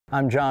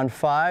I'm John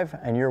 5,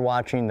 and you're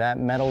watching That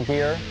Metal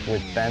Gear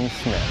with Ben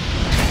Smith.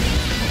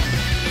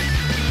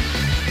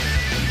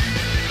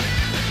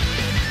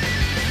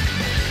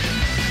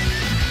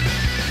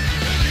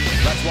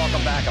 Let's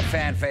welcome back a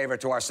fan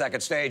favorite to our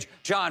second stage,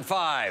 John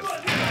 5.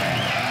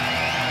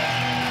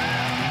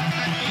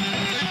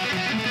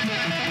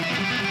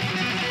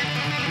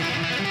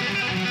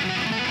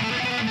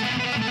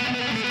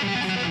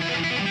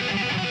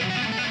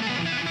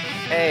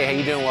 Hey, how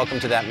you doing? Welcome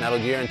to That Metal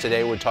Gear, and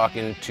today we're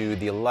talking to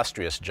the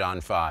illustrious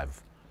John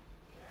 5.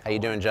 How you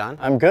doing, John?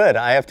 I'm good.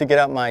 I have to get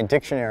out my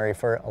dictionary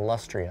for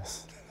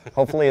illustrious.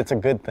 Hopefully it's a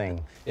good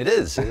thing. It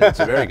is. It's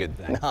a very good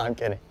thing. No, I'm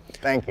kidding.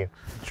 Thank you.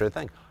 Sure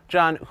thing.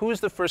 John, who was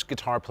the first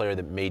guitar player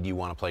that made you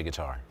want to play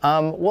guitar?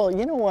 Well,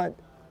 you know what?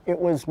 It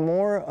was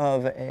more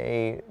of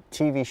a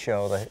TV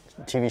show, the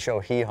TV show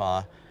Hee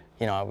Haw.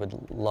 You know, I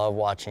would love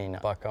watching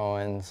Buck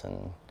Owens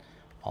and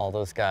all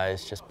those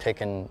guys just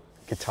picking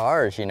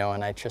guitars, you know,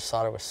 and I just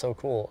thought it was so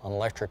cool, an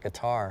electric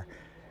guitar.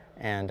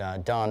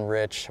 And Don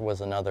Rich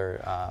was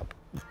another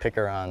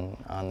picker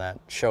on that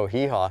show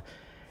Hee Haw.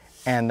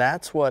 And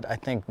that's what I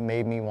think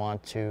made me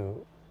want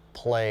to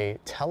play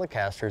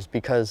Telecasters,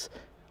 because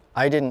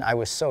I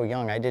was so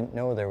young, I didn't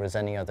know there was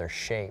any other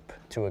shape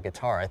to a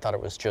guitar. I thought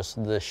it was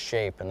just this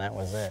shape and that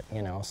was it,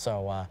 you know.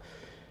 So,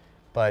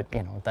 but,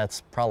 you know, that's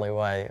probably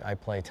why I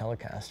play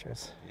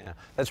Telecasters. Yeah,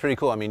 that's pretty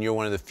cool. I mean, you're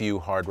one of the few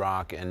hard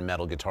rock and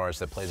metal guitarists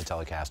that plays a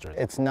Telecaster.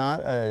 It's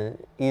not an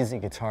easy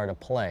guitar to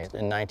play.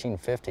 In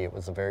 1950, it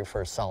was the very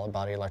first solid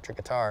body electric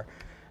guitar,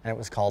 and it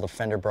was called a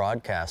Fender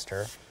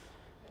Broadcaster.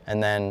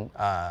 And then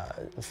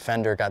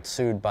Fender got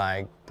sued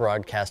by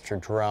Broadcaster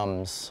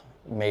drums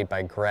made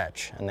by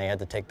Gretsch, and they had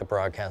to take the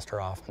Broadcaster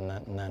off, and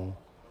then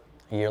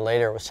a year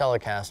later it was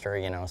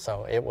Telecaster, you know,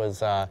 so it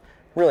was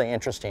really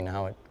interesting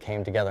how it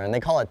came together. And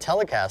they call it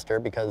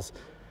Telecaster because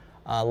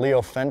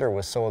Leo Fender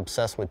was so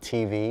obsessed with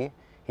TV,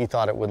 he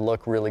thought it would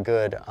look really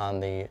good on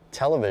the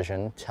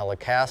television,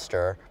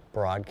 Telecaster,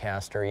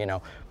 Broadcaster, you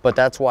know, but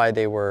that's why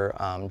they were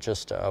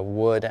just a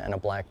wood and a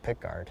black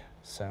pickguard,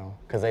 so,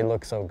 because they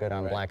look so good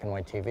on black and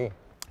white TV.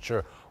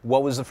 Sure.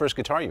 What was the first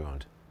guitar you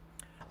owned?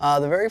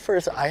 The very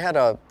first, I had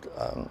an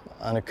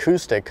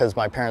acoustic because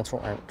my parents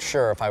weren't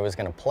sure if I was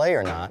going to play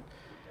or not.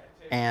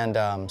 And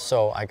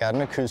so I got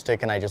an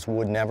acoustic and I just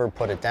would never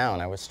put it down.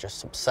 I was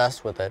just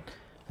obsessed with it.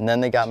 And then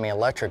they got me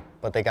electric,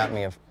 but they got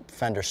me a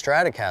Fender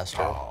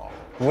Stratocaster,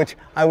 which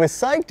I was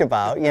psyched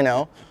about, you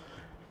know.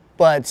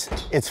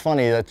 But it's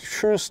funny, the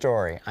true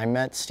story. I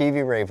met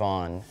Stevie Ray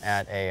Vaughan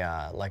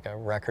at like a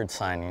record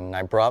signing, and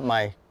I brought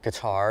my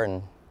guitar,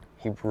 and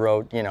he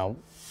wrote, you know,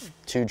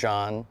 to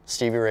John,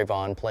 Stevie Ray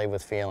Vaughan, Play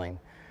with Feeling.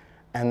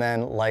 And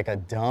then like a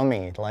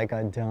dummy,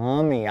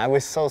 I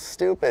was so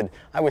stupid.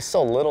 I was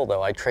so little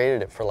though, I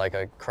traded it for like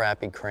a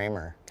crappy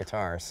Kramer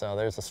guitar. So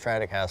there's a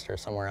Stratocaster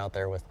somewhere out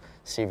there with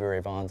Stevie Ray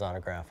Vaughan's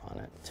autograph on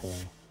it to me.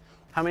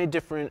 How many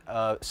different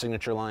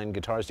signature line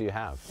guitars do you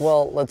have?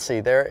 Well, let's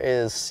see, there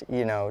is,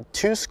 you know,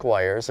 2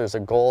 Squires. There's a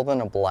gold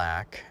and a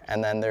black,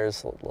 and then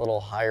there's a little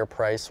higher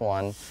price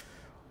one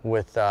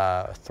with 3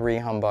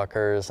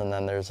 humbuckers, and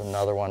then there's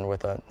another one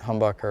with a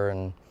humbucker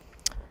and,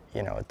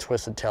 you know, a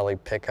twisted telly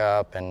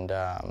pickup and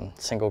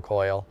single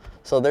coil.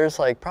 So there's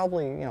like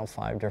probably, you know,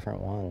 5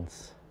 different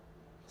ones.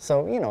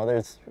 So, you know,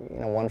 there's, you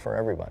know, one for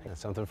everybody.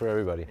 That's something for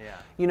everybody. Yeah.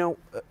 You know,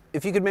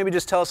 if you could maybe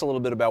just tell us a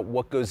little bit about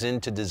what goes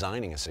into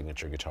designing a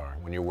signature guitar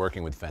when you're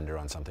working with Fender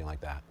on something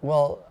like that.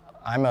 Well,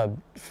 I'm a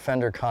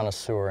Fender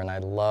connoisseur and I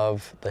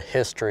love the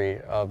history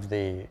of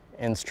the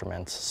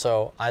instruments.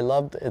 So I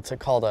loved, it's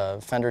called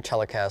a Fender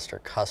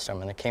Telecaster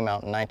Custom, and it came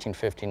out in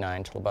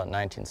 1959 till about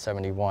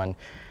 1971.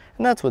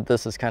 And that's what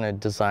this is kind of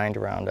designed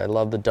around. I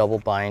love the double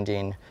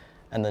binding,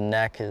 and the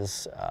neck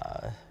is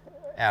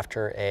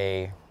after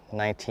a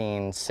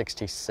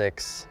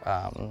 1966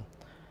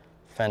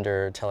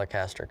 Fender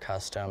Telecaster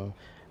Custom,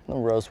 the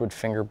rosewood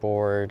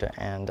fingerboard,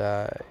 and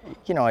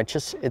you know,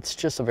 it's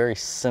just a very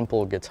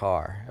simple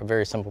guitar,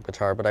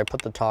 but I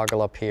put the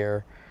toggle up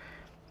here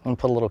and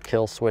put a little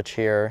kill switch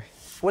here.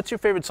 What's your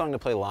favorite song to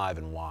play live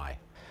and why?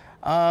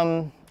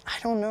 I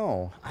don't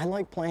know. I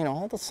like playing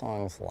all the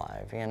songs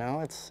live, you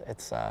know?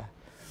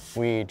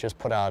 We just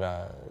put out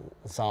a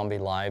Zombie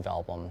live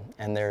album,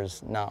 and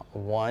there's not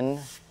one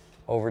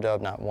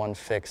overdub, not one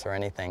fix or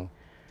anything.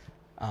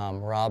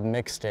 Rob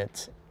mixed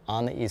it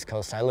on the East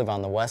Coast. I live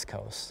on the West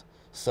Coast.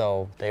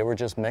 So they were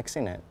just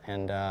mixing it,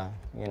 and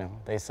you know,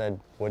 they said,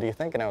 "What do you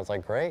think?" And I was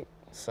like, "Great."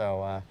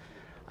 So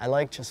I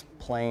like just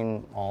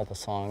playing all the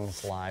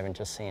songs live and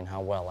just seeing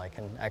how well I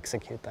can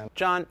execute them.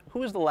 John, who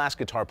was the last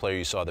guitar player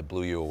you saw that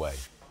blew you away?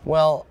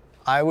 Well,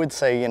 I would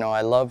say, you know,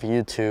 I love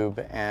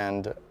YouTube,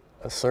 and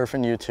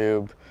surfing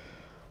YouTube,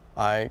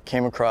 I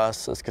came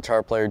across this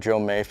guitar player, Joe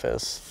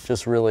Maphis.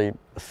 Just really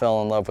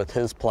fell in love with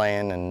his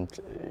playing and,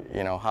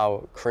 you know,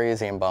 how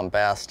crazy and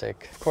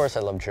bombastic. Of course,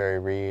 I love Jerry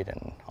Reed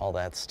and all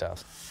that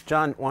stuff.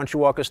 John, why don't you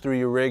walk us through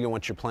your rig and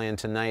what you're playing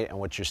tonight and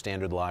what your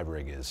standard live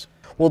rig is?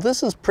 Well,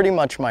 this is pretty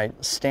much my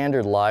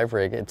standard live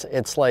rig.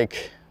 It's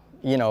like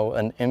you know,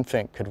 an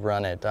infant could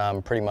run it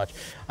pretty much.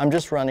 I'm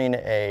just running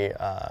a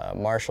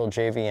Marshall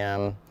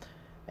JVM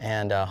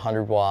and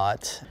 100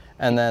 watt.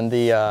 And then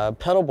the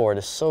pedal board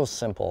is so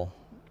simple.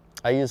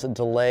 I use a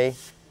delay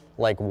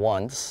like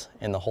once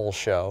in the whole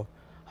show.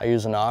 I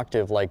use an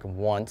octave like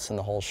once in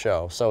the whole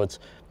show. So it's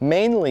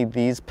mainly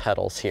these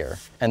pedals here.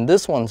 And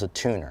this one's a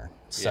tuner.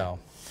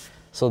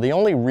 So the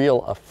only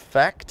real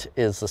effect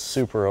is the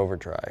super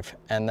overdrive.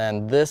 And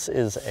then this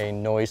is a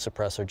noise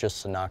suppressor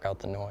just to knock out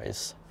the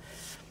noise.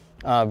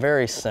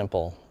 Very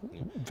simple,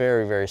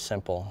 very, very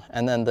simple.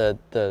 And then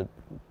the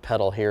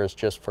pedal here is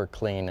just for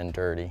clean and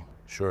dirty.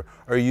 Sure.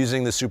 Are you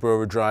using the super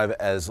overdrive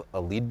as a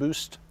lead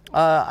boost?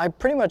 I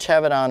pretty much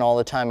have it on all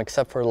the time,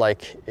 except for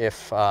like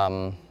if,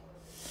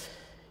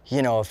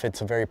 you know, if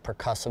it's a very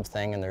percussive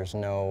thing and there's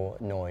no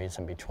noise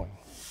in between.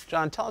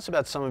 John, tell us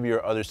about some of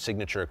your other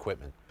signature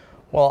equipment.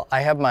 Well,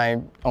 I have my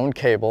own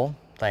cable,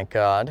 thank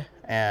God,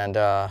 and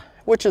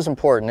which is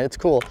important. It's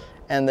cool.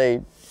 And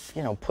they,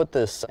 you know, put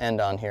this end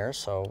on here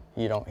so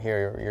you don't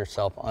hear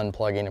yourself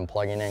unplugging and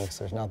plugging in, because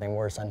there's nothing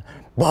worse than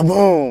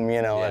ba-boom,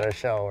 you know, at a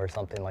show or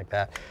something like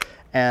that.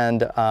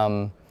 And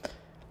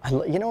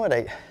you know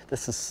what,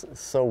 this is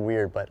so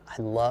weird, but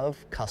I love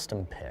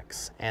custom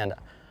picks. And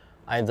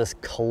I have this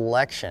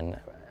collection,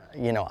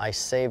 you know, I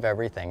save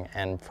everything.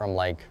 And from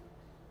like,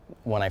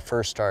 when I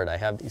first started, I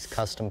have these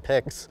custom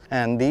picks.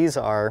 And these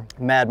are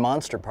Mad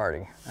Monster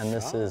Party. And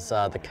this is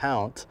the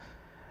Count.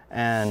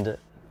 And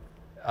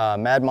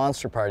Mad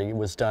Monster Party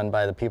was done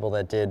by the people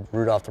that did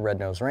Rudolph the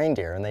Red-Nosed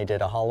Reindeer. And they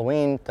did a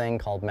Halloween thing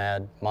called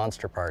Mad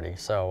Monster Party.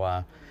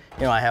 So,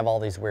 you know, I have all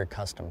these weird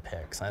custom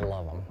picks. I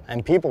love them.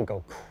 And people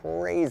go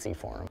crazy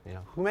for them. Yeah.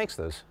 Who makes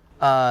those?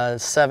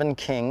 Seven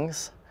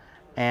Kings.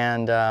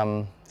 And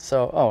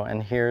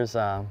and here's,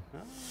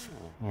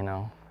 you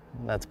know,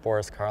 that's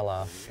Boris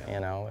Karloff, you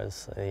know,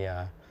 is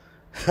the,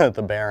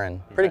 the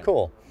Baron. Pretty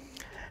cool.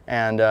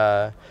 And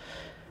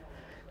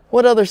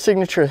what other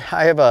signature?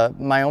 I have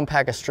my own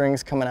pack of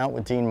strings coming out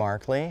with Dean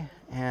Markley,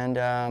 and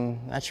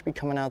that should be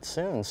coming out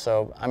soon.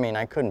 So, I mean,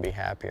 I couldn't be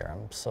happier.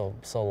 I'm so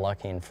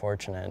lucky and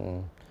fortunate,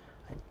 and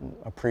I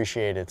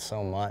appreciate it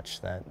so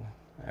much, that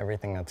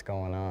everything that's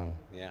going on.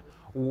 Yeah.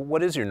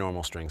 What is your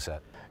normal string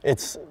set?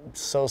 It's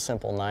so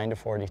simple, 9 to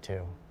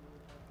 42.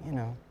 You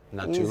know,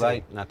 Not easy. too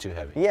light, not too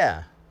heavy.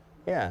 Yeah,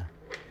 yeah.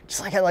 Just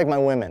like I like my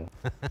women.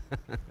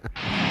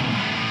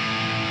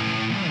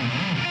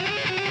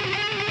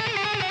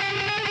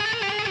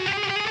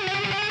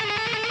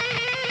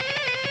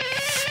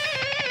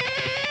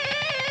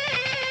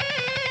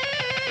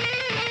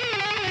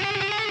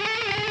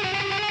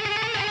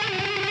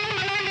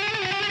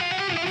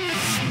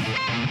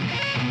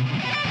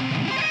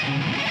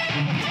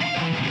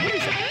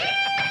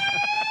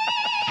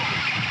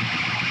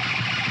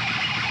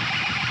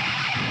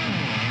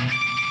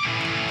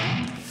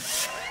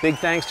 Big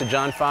thanks to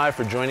John 5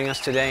 for joining us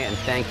today, and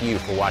thank you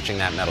for watching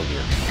That Metal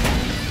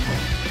Gear.